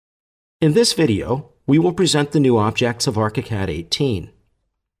In this video, we will present the new objects of ArchiCAD 18.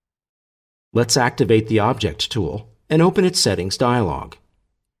 Let's activate the Object tool and open its Settings dialog.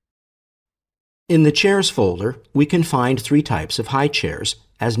 In the Chairs folder, we can find three types of high chairs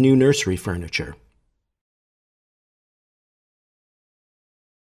as new nursery furniture.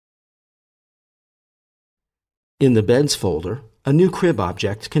 In the Beds folder, a new crib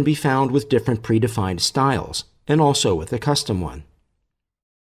object can be found with different predefined styles, and also with a custom one.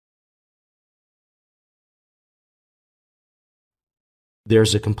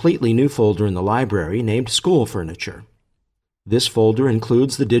 There's a completely new folder in the library named School Furniture. This folder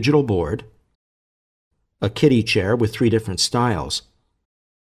includes the digital board, a kiddie chair with 3 different styles,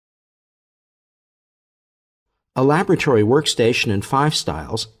 a laboratory workstation in 5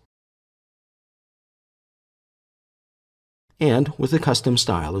 styles, and with a custom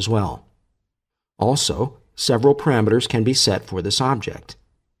style as well. Also, several parameters can be set for this object.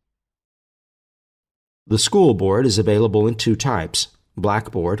 The school board is available in 2 types,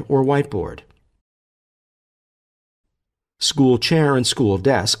 blackboard or whiteboard. School chair and school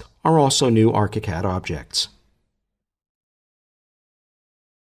desk are also new ArchiCAD objects.